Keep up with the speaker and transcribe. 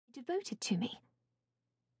devoted to me.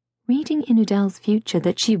 Reading in Udell's future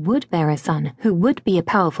that she would bear a son who would be a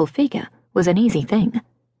powerful figure was an easy thing.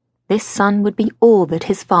 This son would be all that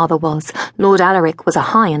his father was. Lord Alaric was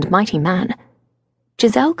a high and mighty man.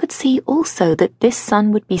 Giselle could see also that this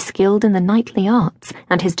son would be skilled in the knightly arts,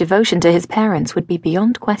 and his devotion to his parents would be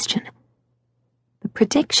beyond question. The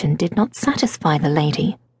prediction did not satisfy the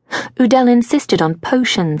lady. Udell insisted on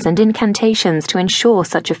potions and incantations to ensure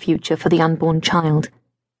such a future for the unborn child.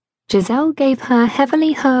 Giselle gave her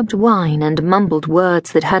heavily herbed wine and mumbled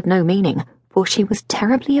words that had no meaning, for she was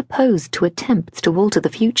terribly opposed to attempts to alter the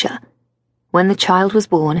future. When the child was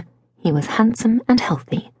born, he was handsome and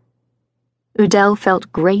healthy. Udell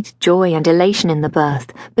felt great joy and elation in the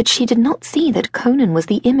birth, but she did not see that Conan was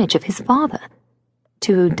the image of his father.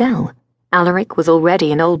 To Udell, Alaric was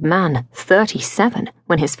already an old man, 37,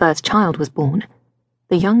 when his first child was born.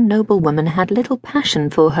 The young noblewoman had little passion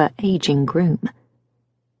for her aging groom.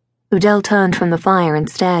 Udell turned from the fire and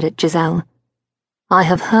stared at Giselle. "I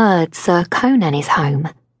have heard Sir Conan is home.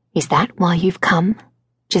 Is that why you've come?"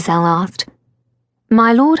 Giselle asked.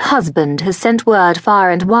 "My lord husband has sent word far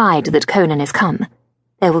and wide that Conan is come.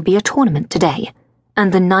 There will be a tournament today,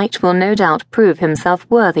 and the knight will no doubt prove himself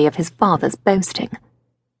worthy of his father's boasting."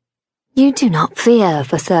 "You do not fear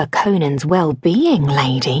for Sir Conan's well-being,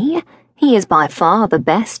 lady. He is by far the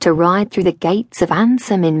best to ride through the gates of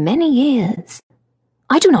Ansem in many years."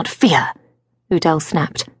 "I do not fear," Udell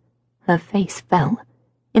snapped. Her face fell.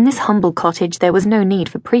 In this humble cottage there was no need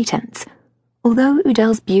for pretense. Although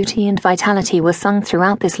Udell's beauty and vitality were sung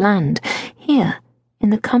throughout this land, here, in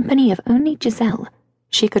the company of only Giselle,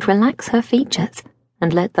 she could relax her features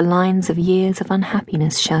and let the lines of years of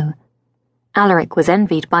unhappiness show. Alaric was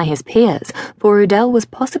envied by his peers, for Udell was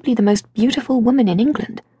possibly the most beautiful woman in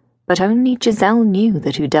England, but only Giselle knew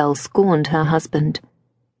that Udell scorned her husband.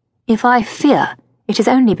 "If I fear, it is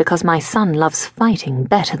only because my son loves fighting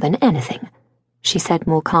better than anything," she said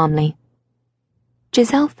more calmly.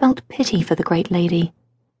 Giselle felt pity for the great lady.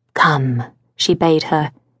 "Come," she bade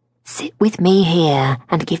her, "sit with me here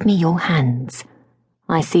and give me your hands.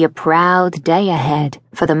 I see a proud day ahead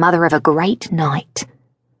for the mother of a great knight."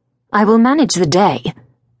 "I will manage the day,"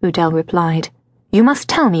 Udell replied. "You must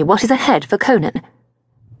tell me what is ahead for Conan."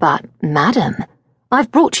 "But, madam,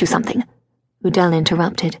 I've brought you something," Udell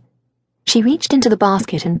interrupted. She reached into the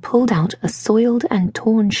basket and pulled out a soiled and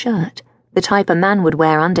torn shirt, the type a man would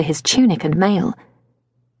wear under his tunic and mail.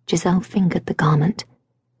 Giselle fingered the garment.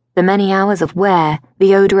 The many hours of wear,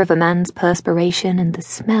 the odor of a man's perspiration, and the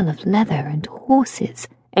smell of leather and horses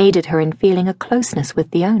aided her in feeling a closeness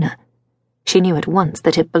with the owner. She knew at once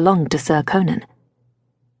that it belonged to Sir Conan.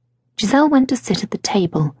 Giselle went to sit at the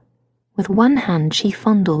table. With one hand she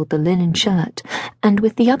fondled the linen shirt, and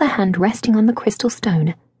with the other hand resting on the crystal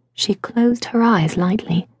stone, she closed her eyes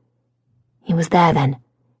lightly. He was there then.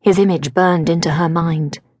 His image burned into her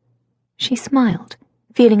mind. She smiled,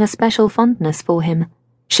 feeling a special fondness for him.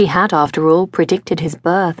 She had, after all, predicted his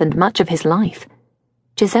birth and much of his life.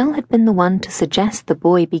 Giselle had been the one to suggest the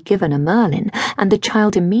boy be given a merlin, and the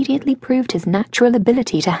child immediately proved his natural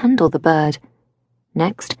ability to handle the bird.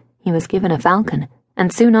 Next, he was given a falcon,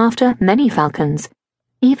 and soon after, many falcons.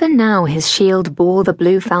 Even now his shield bore the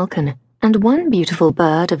blue falcon, and one beautiful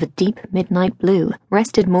bird of a deep midnight blue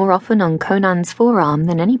rested more often on Conan's forearm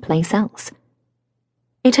than any place else.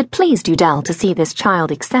 It had pleased Udell to see this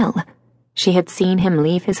child excel. She had seen him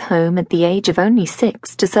leave his home at the age of only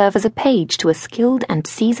 6 to serve as a page to a skilled and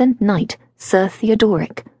seasoned knight, Sir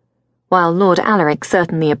Theodoric. While Lord Alaric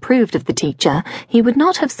certainly approved of the teacher, he would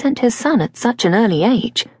not have sent his son at such an early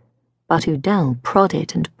age. But Udell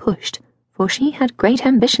prodded and pushed, for she had great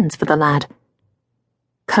ambitions for the lad.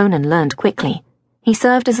 Conan learned quickly. He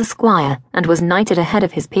served as a squire and was knighted ahead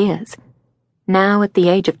of his peers. Now, at the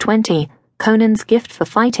age of 20, Conan's gift for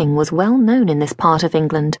fighting was well known in this part of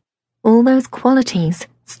England. All those qualities,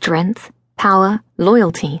 strength, power,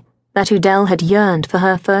 loyalty, that Udell had yearned for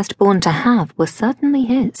her firstborn to have were certainly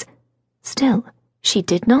his. Still, she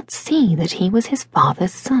did not see that he was his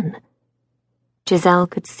father's son. Giselle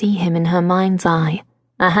could see him in her mind's eye,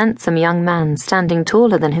 a handsome young man standing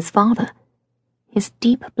taller than his father. His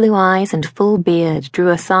deep blue eyes and full beard drew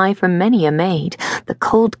a sigh from many a maid. The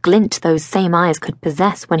cold glint those same eyes could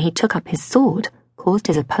possess when he took up his sword caused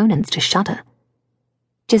his opponents to shudder.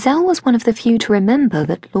 Giselle was one of the few to remember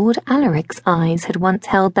that Lord Alaric's eyes had once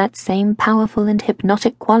held that same powerful and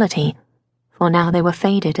hypnotic quality, for now they were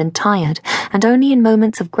faded and tired, and only in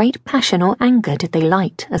moments of great passion or anger did they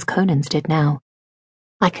light as Conan's did now.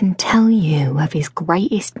 "I can tell you of his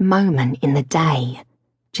greatest moment in the day,"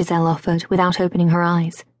 Giselle offered without opening her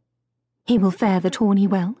eyes. "He will fare the tourney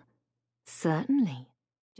well?" "Certainly."